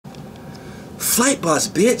Flight boss,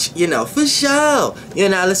 bitch, you know, for sure. You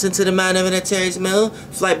know, listen to the mind of an Terry's Mill,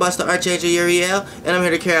 flight boss, the Archangel Uriel, and I'm here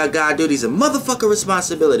to carry out God duties and motherfucker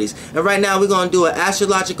responsibilities. And right now we're going to do an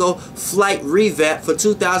astrological flight revamp for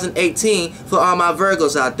 2018 for all my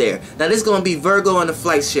Virgos out there. Now this is going to be Virgo in a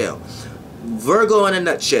flight shell. Virgo in a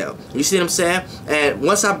nutshell. You see what I'm saying? And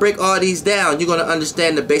once I break all these down, you're going to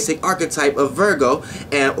understand the basic archetype of Virgo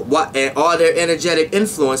and all their energetic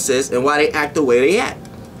influences and why they act the way they act.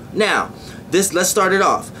 Now, let's start it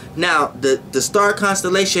off. Now, the star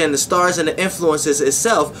constellation and the stars and the influences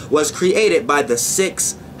itself was created by the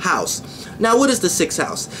 6th house. Now, what is the 6th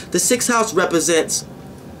house? The 6th house represents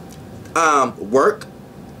work,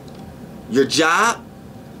 your job,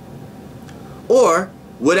 or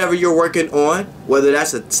whatever you're working on, whether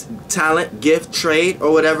that's a talent, gift, trade,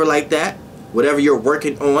 or whatever like that, whatever you're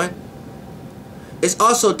working on. It's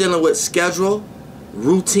also dealing with schedule,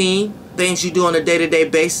 routine, things you do on a day-to-day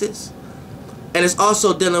basis. And it's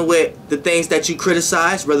also dealing with the things that you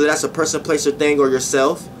criticize, whether that's a person, place, or thing, or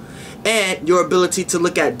yourself, and your ability to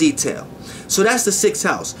look at detail. So that's the 6th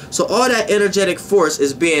house. So all that energetic force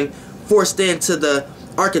is being forced into the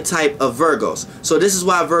archetype of Virgos. So this is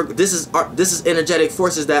why this is energetic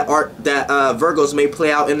forces that Virgos may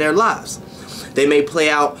play out in their lives. They may play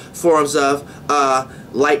out forms of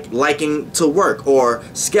liking to work, or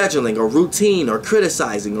scheduling, or routine, or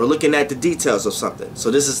criticizing, or looking at the details of something.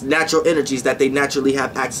 So this is natural energies that they naturally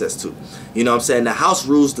have access to. You know what I'm saying? The house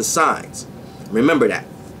rules the signs. Remember that.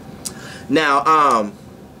 Now,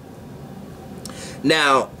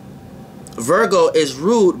 Virgo is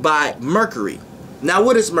ruled by Mercury. Now,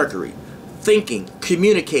 what is Mercury? Thinking,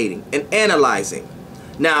 communicating, and analyzing.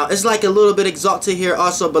 Now, it's like a little bit exalted here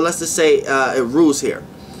also, but let's just say it rules here.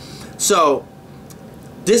 So,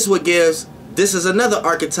 this is another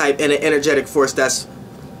archetype and an energetic force that's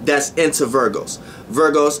into Virgos.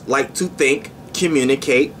 Virgos like to think,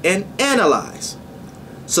 communicate, and analyze.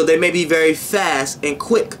 So they may be very fast and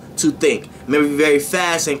quick to think, maybe very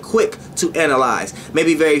fast and quick to analyze,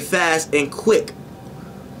 maybe very fast and quick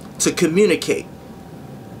to communicate.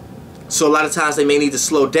 So a lot of times they may need to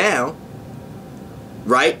slow down,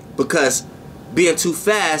 right? Because being too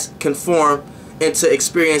fast can form into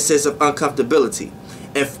experiences of uncomfortability.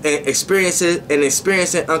 And experiencing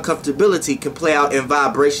uncomfortability can play out in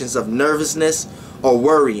vibrations of nervousness or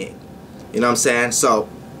worrying. You know what I'm saying? So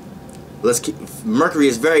Mercury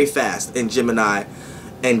is very fast in Gemini,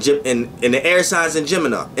 and in the air signs in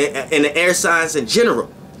Gemini, in the air signs in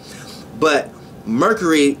general. But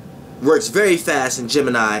Mercury works very fast in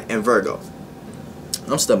Gemini and Virgo.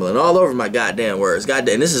 I'm stumbling all over my goddamn words.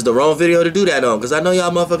 Goddamn, this is the wrong video to do that on, because I know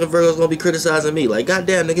y'all motherfucking Virgos gonna be criticizing me. Like,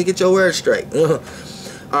 goddamn, nigga, get your words straight.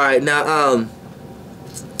 Alright, now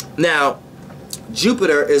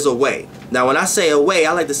Jupiter is away. Now, when I say away,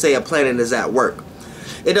 I like to say a planet is at work.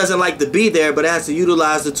 It doesn't like to be there, but it has to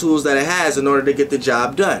utilize the tools that it has in order to get the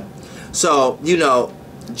job done. So, you know,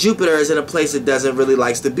 Jupiter is in a place it doesn't really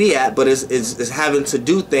likes to be at, but is having to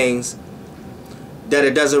do things that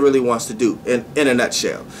it doesn't really wants to do, in a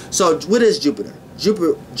nutshell. So what is Jupiter?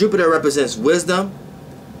 Jupiter represents wisdom,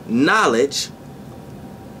 knowledge,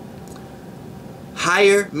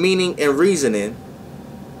 higher meaning and reasoning,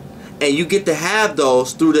 and you get to have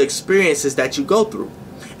those through the experiences that you go through.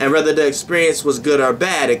 And whether the experience was good or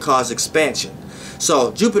bad, it caused expansion.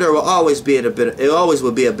 So Jupiter will always be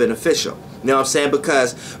will be a beneficial. You know what I'm saying?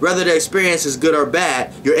 Because whether the experience is good or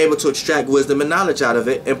bad, you're able to extract wisdom and knowledge out of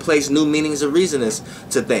it and place new meanings and reasonings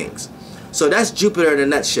to things. So that's Jupiter in a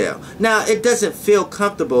nutshell. Now, it doesn't feel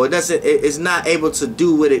comfortable. It's not able to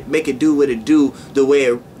make it do what it do the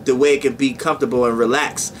way it can be comfortable and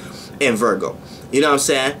relaxed in Virgo. You know what I'm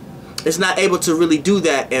saying? It's not able to really do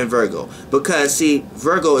that in Virgo, because see,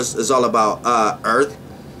 Virgo is all about earth,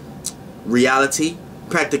 reality,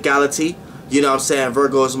 practicality. You know what I'm saying?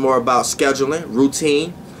 Virgo is more about scheduling,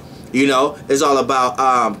 routine. You know, it's all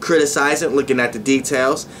about criticizing, looking at the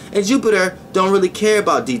details. And Jupiter don't really care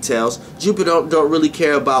about details. Jupiter don't really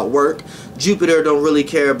care about work. Jupiter don't really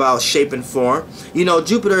care about shape and form. You know,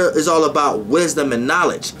 Jupiter is all about wisdom and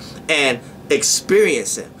knowledge and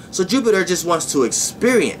experiencing. So Jupiter just wants to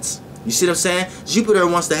experience. You see what I'm saying? Jupiter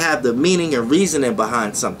wants to have the meaning and reasoning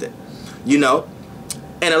behind something. You know?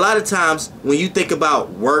 And a lot of times when you think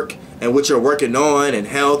about work and what you're working on, and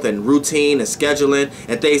health and routine and scheduling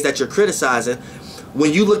and things that you're criticizing,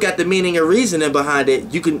 when you look at the meaning and reasoning behind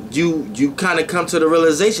it, you kind of come to the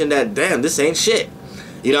realization that, damn, this ain't shit.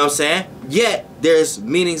 You know what I'm saying? Yet there's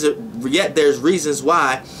reasons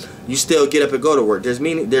why you still get up and go to work.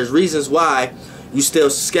 There's reasons why you still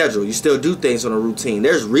schedule, you still do things on a routine.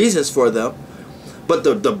 There's reasons for them, but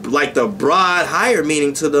the broad higher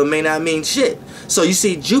meaning to them may not mean shit. So you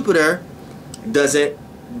see, Jupiter doesn't.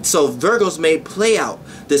 So Virgos may play out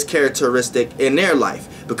this characteristic in their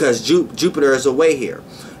life because Jupiter is away here.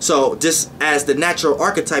 So just as the natural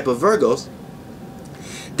archetype of Virgos,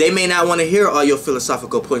 they may not want to hear all your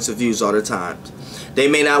philosophical points of views all the time. They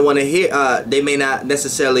may not want to hear. They may not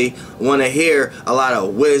necessarily want to hear a lot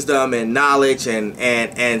of wisdom and knowledge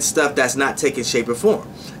and stuff that's not taking shape or form.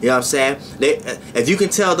 You know what I'm saying? If you can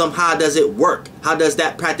tell them how does it work, how does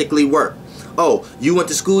that practically work? Oh, you went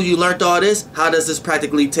to school, you learned all this. How does this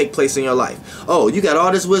practically take place in your life? Oh, you got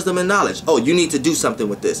all this wisdom and knowledge. Oh, you need to do something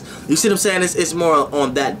with this. You see what I'm saying? It's more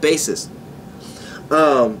on that basis.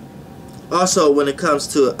 Also, when it comes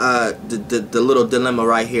to the little dilemma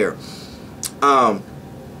right here,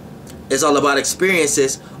 it's all about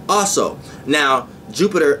experiences. Also, now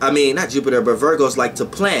Jupiter, I mean not Jupiter, but Virgos like to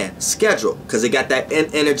plan, schedule, because they got that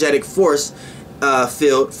energetic force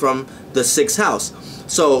field from the 6th house.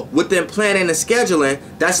 So with them planning and scheduling,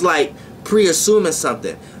 that's like pre-assuming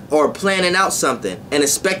something or planning out something and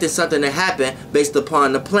expecting something to happen based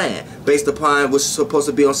upon the plan, based upon what's supposed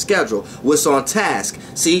to be on schedule, what's on task.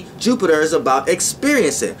 See, Jupiter is about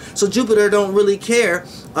experiencing. So Jupiter don't really care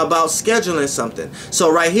about scheduling something.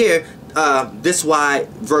 So right here, this is why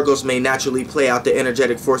Virgos may naturally play out the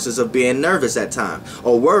energetic forces of being nervous at times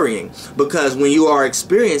or worrying, because when you are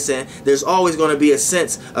experiencing, there's always going to be a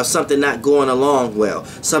sense of something not going along well,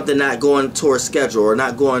 something not going towards schedule or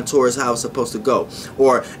not going towards how it's supposed to go,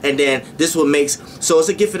 and then this will make, so it's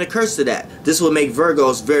a gift and a curse to that. This will make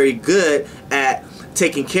Virgos very good at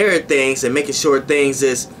taking care of things and making sure things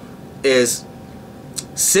is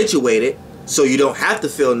situated, so you don't have to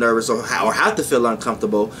feel nervous or have to feel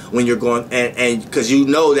uncomfortable when you're going, and because you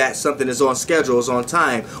know that something is on schedule, is on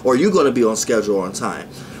time, or you're going to be on schedule or on time,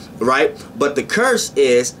 right? But the curse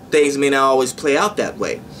is things may not always play out that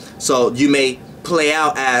way. So you may play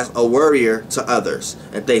out as a worrier to others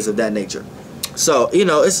and things of that nature. So, you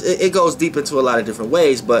know, it goes deep into a lot of different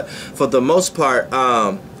ways, but for the most part,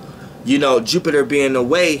 you know, Jupiter being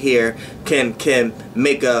away here can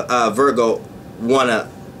make a Virgo want to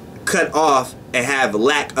cut off and have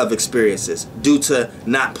lack of experiences due to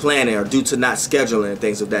not planning or due to not scheduling and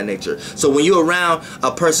things of that nature. So when you're around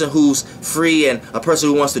a person who's free and a person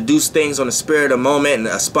who wants to do things on the spirit of the moment and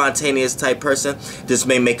a spontaneous type person, this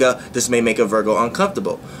may make a Virgo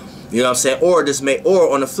uncomfortable. You know what I'm saying?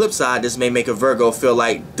 Or on the flip side, this may make a Virgo feel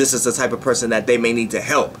like this is the type of person that they may need to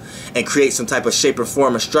help and create some type of shape or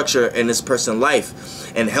form or structure in this person's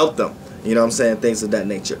life and help them. You know what I'm saying? Things of that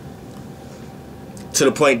nature. To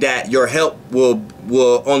the point that your help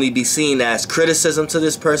will only be seen as criticism to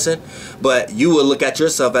this person, but you will look at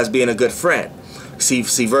yourself as being a good friend. See,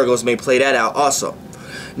 Virgos may play that out also.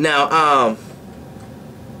 Now,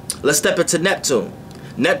 let's step into Neptune.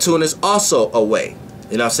 Neptune is also away.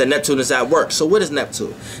 You know what I'm saying? Neptune is at work. So what is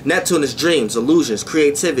Neptune? Neptune is dreams, illusions,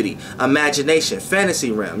 creativity, imagination,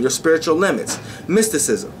 fantasy realm, your spiritual limits,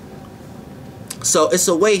 mysticism. So it's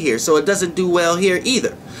away here. So it doesn't do well here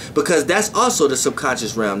either, because that's also the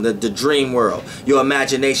subconscious realm, the dream world, your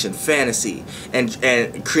imagination, fantasy,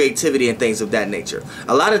 and creativity and things of that nature.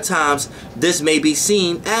 A lot of times this may be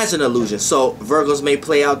seen as an illusion. So Virgos may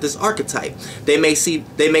play out this archetype. They may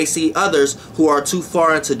see others who are too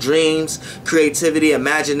far into dreams, creativity,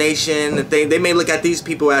 imagination, and things. They may look at these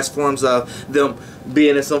people as forms of them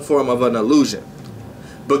being in some form of an illusion.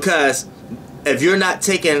 Because if you're not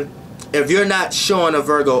showing a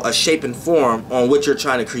Virgo a shape and form on what you're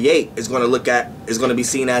trying to create, it's going to be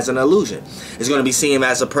seen as an illusion. It's going to be seen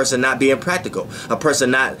as a person not being practical, a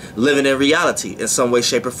person not living in reality in some way,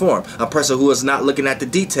 shape, or form, a person who is not looking at the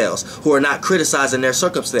details, who are not criticizing their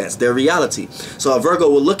circumstance, their reality. So a Virgo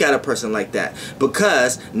will look at a person like that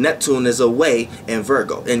because Neptune is away in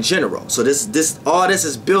Virgo in general. So all this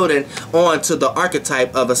is building onto the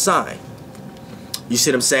archetype of a sign. You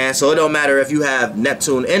see what I'm saying? So it don't matter if you have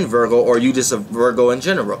Neptune in Virgo or you just a Virgo in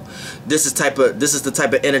general. This is the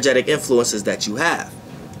type of energetic influences that you have.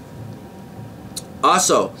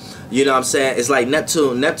 Also, you know what I'm saying? It's like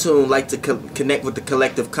Neptune likes to connect with the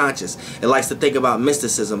collective conscious. It likes to think about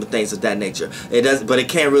mysticism and things of that nature. It does, but it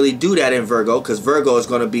can't really do that in Virgo, because Virgo is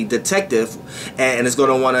going to be detective and it's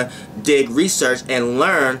going to want to dig, research, and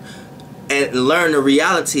learn the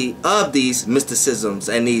reality of these mysticisms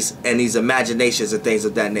and these imaginations and things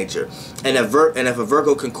of that nature. And if a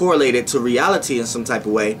Virgo can correlate it to reality in some type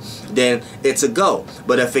of way, then it's a go.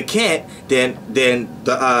 But if it can't, then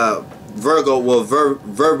the Virgo will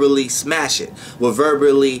verbally smash it, will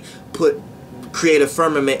verbally create a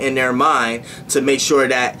firmament in their mind to make sure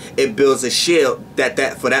that it builds a shield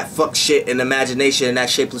that for that fuck shit and imagination and that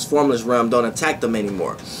shapeless, formless realm don't attack them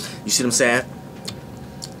anymore. You see what I'm saying?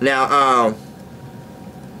 Now,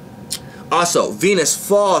 also, Venus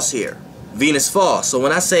falls here. Venus falls. So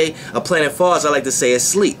when I say a planet falls, I like to say it's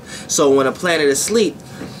asleep. So when a planet is asleep,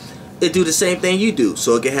 it do the same thing you do.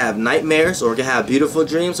 So it can have nightmares, or it can have beautiful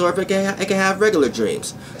dreams, or it can have regular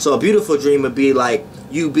dreams. So a beautiful dream would be like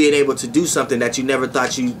you being able to do something that you never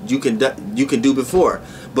thought you can do before.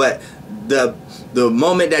 But the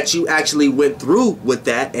moment that you actually went through with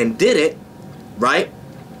that and did it, right?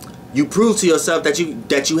 You proved to yourself that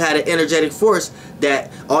you had an energetic force, that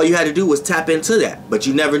all you had to do was tap into that. But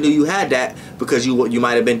you never knew you had that because you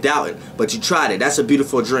might have been doubting. But you tried it. That's a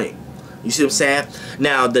beautiful dream. You see what I'm saying?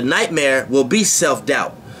 Now, the nightmare will be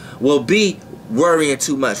self-doubt, will be worrying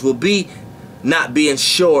too much, will be not being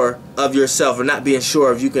sure of yourself, or not being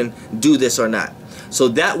sure if you can do this or not. So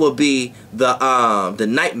that will be the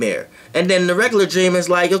nightmare. And then the regular dream is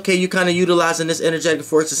like, okay, you kind of utilizing this energetic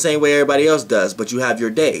force the same way everybody else does, but you have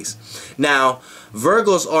your days. Now,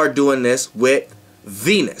 Virgos are doing this with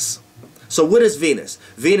Venus. So what is Venus?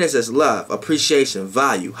 Venus is love, appreciation,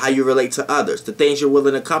 value, how you relate to others, the things you're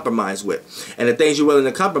willing to compromise with. And the things you're willing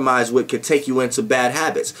to compromise with can take you into bad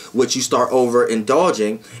habits, which you start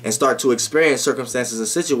overindulging and start to experience circumstances and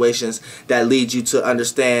situations that lead you to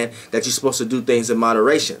understand that you're supposed to do things in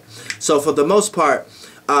moderation. So for the most part,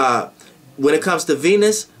 when it comes to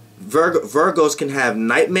Venus, Virgos can have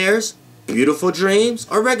nightmares, beautiful dreams,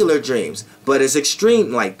 or regular dreams, but it's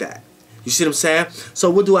extreme like that. You see what I'm saying?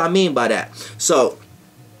 So what do I mean by that? So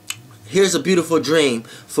here's a beautiful dream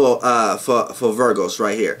for Virgos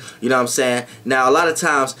right here. You know what I'm saying? Now, a lot of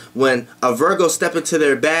times when a Virgo step into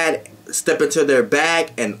their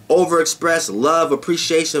bag and overexpress love,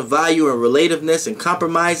 appreciation, value, and relativeness, and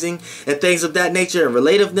compromising and things of that nature and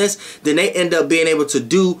relativeness, then they end up being able to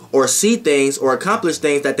do or see things or accomplish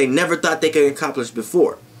things that they never thought they could accomplish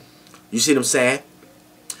before. You see what I'm saying?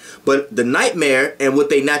 But the nightmare and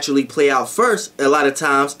what they naturally play out first a lot of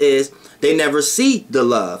times is they never see the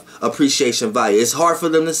love, appreciation, value. It's hard for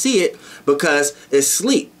them to see it because it's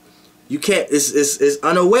sleep. You can't, it's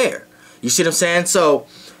unaware. You see what I'm saying? So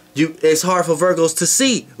it's hard for Virgos to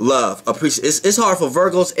see love, appreciation. It's hard for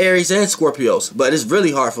Virgos, Aries, and Scorpios, but it's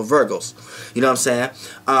really hard for Virgos. You know what I'm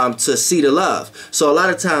saying? To see the love. So a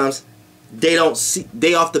lot of times they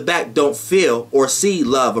off the bat don't feel or see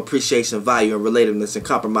love, appreciation, value, and relatedness and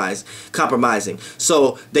compromising.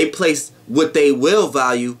 So they place what they will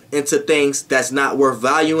value into things that's not worth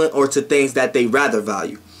valuing, or to things that they rather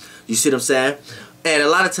value. You see what I'm saying? And a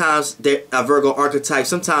lot of times, a Virgo archetype,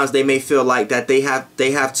 sometimes they may feel like that they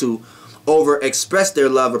have to over-express their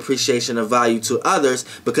love, appreciation, and value to others,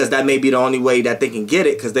 because that may be the only way that they can get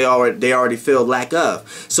it, because they already feel lack of.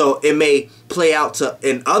 So it may play out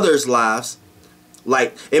in others' lives,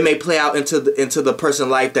 like it may play out into the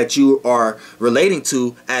person's life that you are relating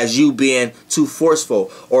to as you being too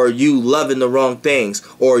forceful, or you loving the wrong things,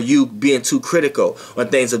 or you being too critical, or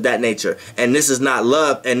things of that nature. And this is not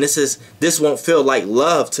love, and this won't feel like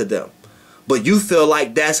love to them. But you feel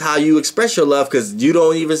like that's how you express your love, because you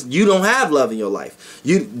don't have love in your life.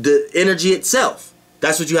 The energy itself.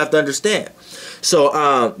 That's what you have to understand.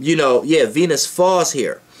 So yeah, Venus falls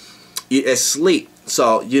here. It's sleep.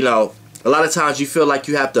 So a lot of times you feel like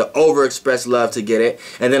you have to overexpress love to get it,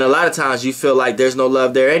 and then a lot of times you feel like there's no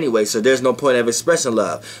love there anyway, so there's no point of expressing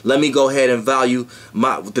love. Let me go ahead and value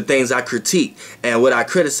the things I critique and what I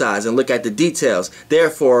criticize, and look at the details.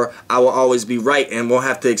 Therefore, I will always be right and won't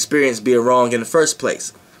have to experience being wrong in the first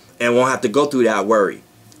place, and won't have to go through that worry.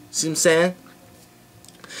 See what I'm saying?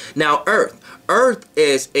 Now, Earth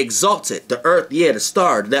is exalted. The Earth, the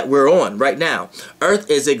star that we're on right now. Earth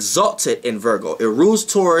is exalted in Virgo. It rules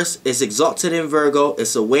Taurus. It's exalted in Virgo.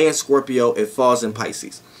 It's away in Scorpio. It falls in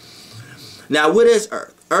Pisces. Now, what is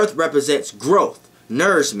Earth? Earth represents growth,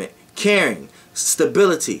 nourishment, caring,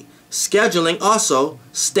 stability, scheduling, also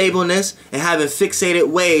stableness, and having fixated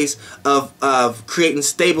ways of creating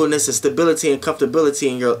stableness and stability and comfortability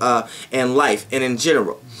in your in life and in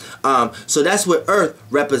general. So that's what Earth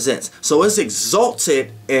represents. So it's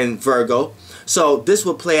exalted in Virgo. So this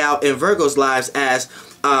will play out in Virgo's lives as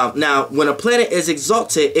now, when a planet is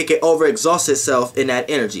exalted, it can overexhaust itself in that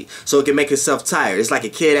energy. So it can make itself tired. It's like a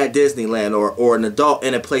kid at Disneyland, or an adult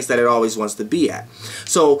in a place that it always wants to be at.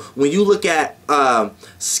 So when you look at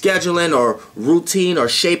scheduling, or routine, or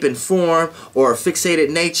shape and form, or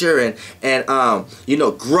fixated nature,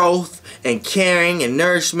 and growth and caring and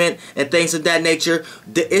nourishment and things of that nature,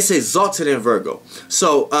 it's exalted in Virgo.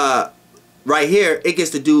 So right here, it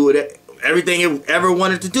gets to do with it. everything it ever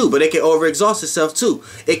wanted to do, but it can overexhaust itself too.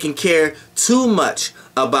 It can care too much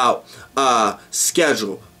about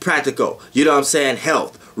schedule, practical, you know what I'm saying,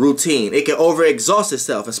 health, routine. It can overexhaust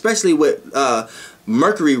itself, especially with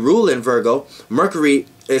Mercury ruling Virgo. Mercury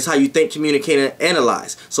is how you think, communicate, and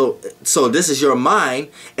analyze. So this is your mind,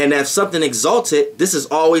 and if something exalted, this is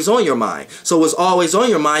always on your mind. So what's always on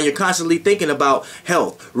your mind, you're constantly thinking about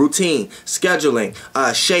health, routine, scheduling,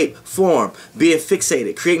 shape, form, being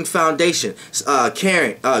fixated, creating foundation,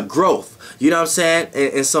 caring, growth. You know what I'm saying?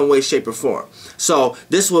 In some way, shape, or form. So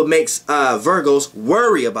this what makes Virgos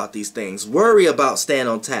worry about these things, worry about staying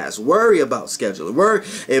on task, worry about scheduling, worry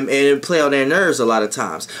and play on their nerves a lot of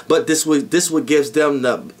times. But this what gives them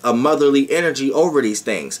a motherly energy over these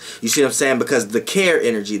things. You see what I'm saying? Because the care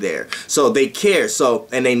energy there. So they care. So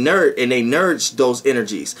and they nourish those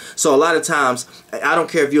energies. So a lot of times, I don't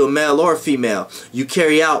care if you're a male or a female, you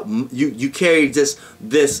carry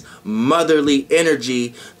this motherly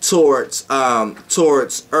energy towards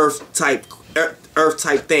earth type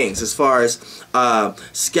things, as far as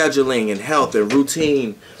scheduling and health and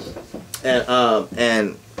routine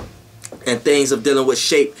and things of dealing with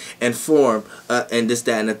shape and form and this,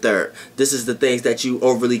 that, and the third. This is the things that you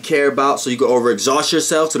overly care about, so you can overexhaust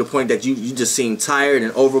yourself to the point that you just seem tired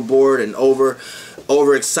and overboard and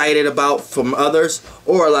overexcited about from others.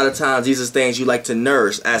 Or a lot of times these are things you like to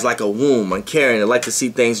nourish as like a womb and caring and like to see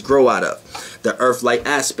things grow out of. The earth-like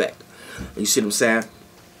aspect. You see what I'm saying?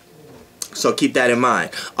 So keep that in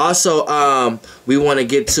mind. Also, we want to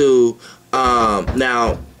get to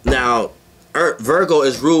now Virgo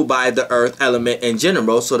is ruled by the earth element in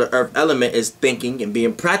general. So the earth element is thinking and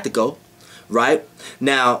being practical, right?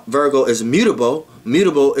 Now Virgo is mutable.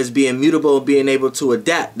 Mutable is being mutable, being able to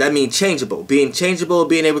adapt. That means changeable. Being changeable,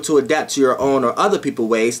 being able to adapt to your own or other people's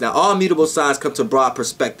ways. Now, all mutable signs come to broad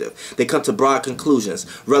perspective. They come to broad conclusions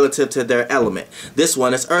relative to their element. This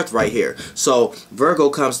one is Earth right here. So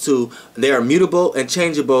Virgo comes to, they are mutable and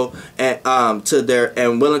changeable and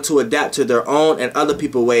and willing to adapt to their own and other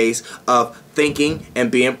people's ways of thinking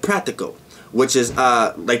and being practical, which is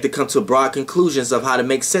like to come to broad conclusions of how to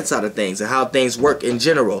make sense out of things and how things work in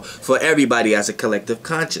general for everybody as a collective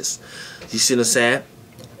conscious. You see what I'm saying?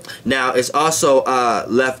 Now it's also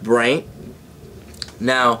left brain.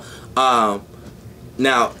 Now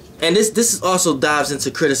and this also dives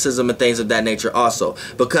into criticism and things of that nature also,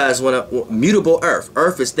 because when a mutable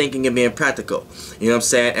earth is thinking and being practical, you know what I'm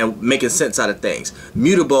saying, and making sense out of things.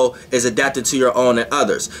 Mutable is adapted to your own and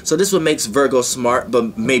others. So this what makes Virgo smart,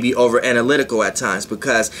 but maybe over analytical at times,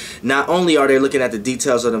 because not only are they looking at the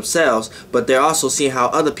details of themselves, but they're also seeing how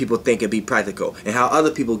other people think and be practical, and how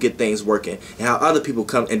other people get things working, and how other people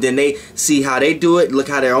come, and then they see how they do it, look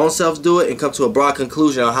how their own selves do it, and come to a broad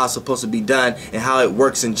conclusion on how it's supposed to be done and how it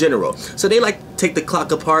works in general. So they like to take the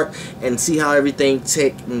clock apart and see how everything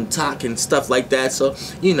tick and talk and stuff like that. So,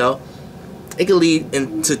 you know, it can lead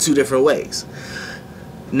into two different ways.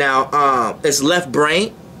 Now, it's left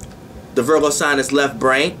brain. The Virgo sign is left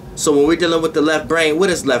brain. So when we're dealing with the left brain, what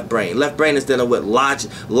is left brain? Left brain is dealing with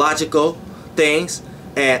logical things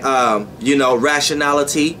and, you know,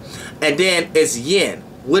 rationality. And then it's yin.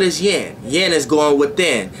 What is yin? Yin is going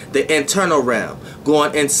within, the internal realm,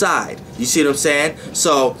 going inside. You see what I'm saying?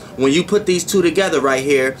 So when you put these two together right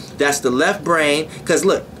here, that's the left brain. Because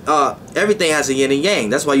look, everything has a yin and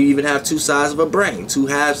yang. That's why you even have two sides of a brain, two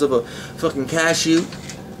halves of a fucking cashew.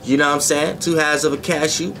 You know what I'm saying? Two halves of a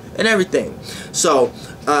cashew and everything. So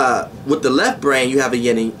with the left brain, you have a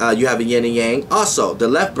yin and yang. Also, the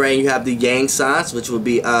left brain, you have the yang signs, which would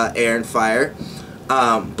be air and fire.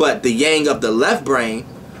 But the yang of the left brain,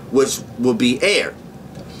 which will be air.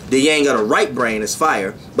 The yang of the right brain is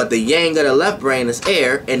fire, but the yang of the left brain is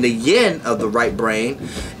air, and the yin of the right brain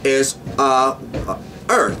is earth.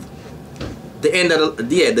 The yin of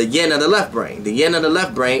the left brain. The yin of the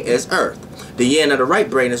left brain is earth. The yin of the right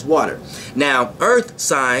brain is water. Now, earth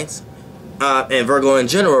signs and Virgo in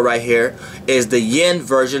general right here is the yin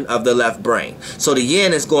version of the left brain. So the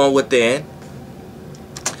yin is going within.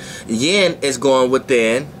 Yin is going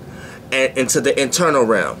within and into the internal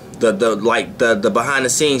realm, the behind the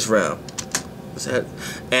scenes realm,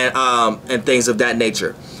 and things of that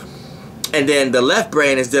nature. And then the left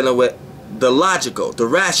brain is dealing with the logical, the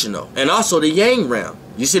rational, and also the yang realm.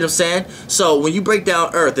 You see what I'm saying? So when you break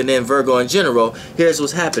down Earth and then Virgo in general, here's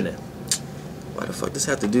what's happening. Why the fuck does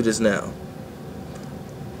have to do this now?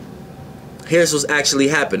 Here's what's actually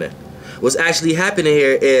happening. What's actually happening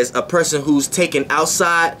here is a person who's taken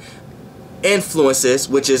outside influences,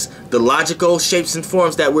 which is the logical shapes and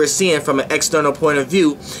forms that we're seeing from an external point of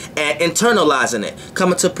view, and internalizing it,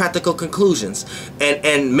 coming to practical conclusions,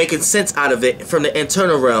 and making sense out of it from the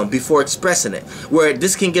internal realm before expressing it. Where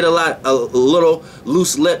this can get a little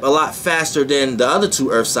loose lip a lot faster than the other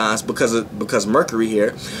two earth signs because Mercury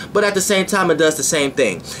here, but at the same time it does the same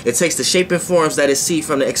thing. It takes the shape and forms that it sees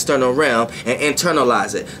from the external realm and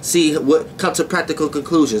internalize it. See what come to practical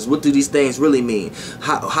conclusions. What do these things really mean?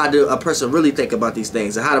 How do a person really think about these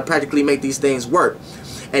things, and how to practically make these things work,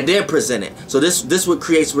 and then present it. So this what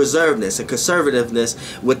creates reservedness and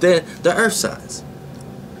conservativeness within the earth signs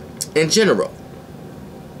in general.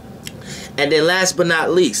 And then last but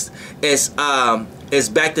not least is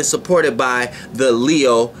backed and supported by the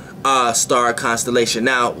Leo star constellation.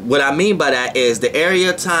 Now what I mean by that is the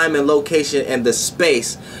area, time, and location, and the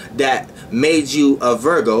space that made you a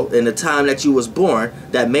Virgo, in the time that you was born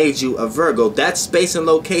that made you a Virgo. That space and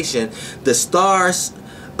location, the stars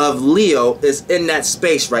of Leo is in that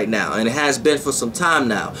space right now, and it has been for some time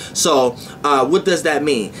now. So what does that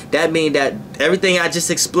mean? That means that everything I just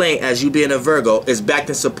explained as you being a Virgo is backed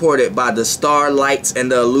and supported by the star lights and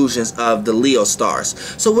the illusions of the Leo stars.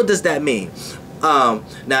 So what does that mean? Now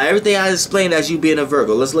everything I explained as you being a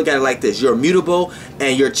Virgo, let's look at it like this. You're mutable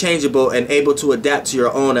and you're changeable and able to adapt to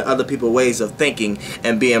your own and other people's ways of thinking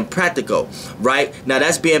and being practical, right? Now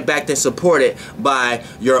that's being backed and supported by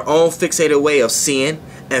your own fixated way of seeing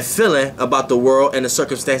and feeling about the world and the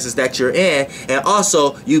circumstances that you're in, and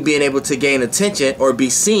also you being able to gain attention or be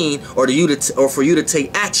seen, or for you to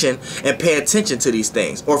take action and pay attention to these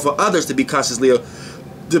things, or for others to be consciously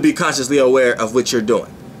aware of what you're doing.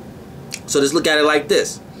 So let's look at it like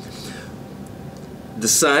this. The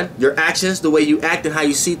sun, your actions, the way you act and how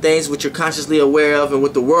you see things, what you're consciously aware of and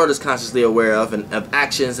what the world is consciously aware of, and of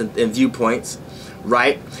actions and viewpoints,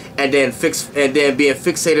 right? And then being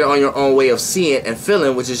fixated on your own way of seeing and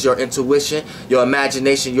feeling, which is your intuition, your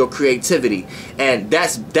imagination, your creativity. And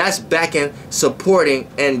that's backing, supporting,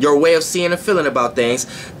 and your way of seeing and feeling about things,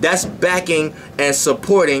 that's backing and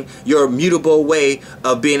supporting your mutable way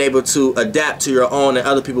of being able to adapt to your own and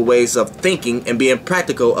other people's ways of thinking and being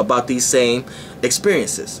practical about these same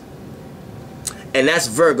experiences. And that's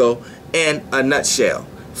Virgo in a nutshell.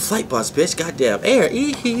 Flight boss, bitch. Goddamn air.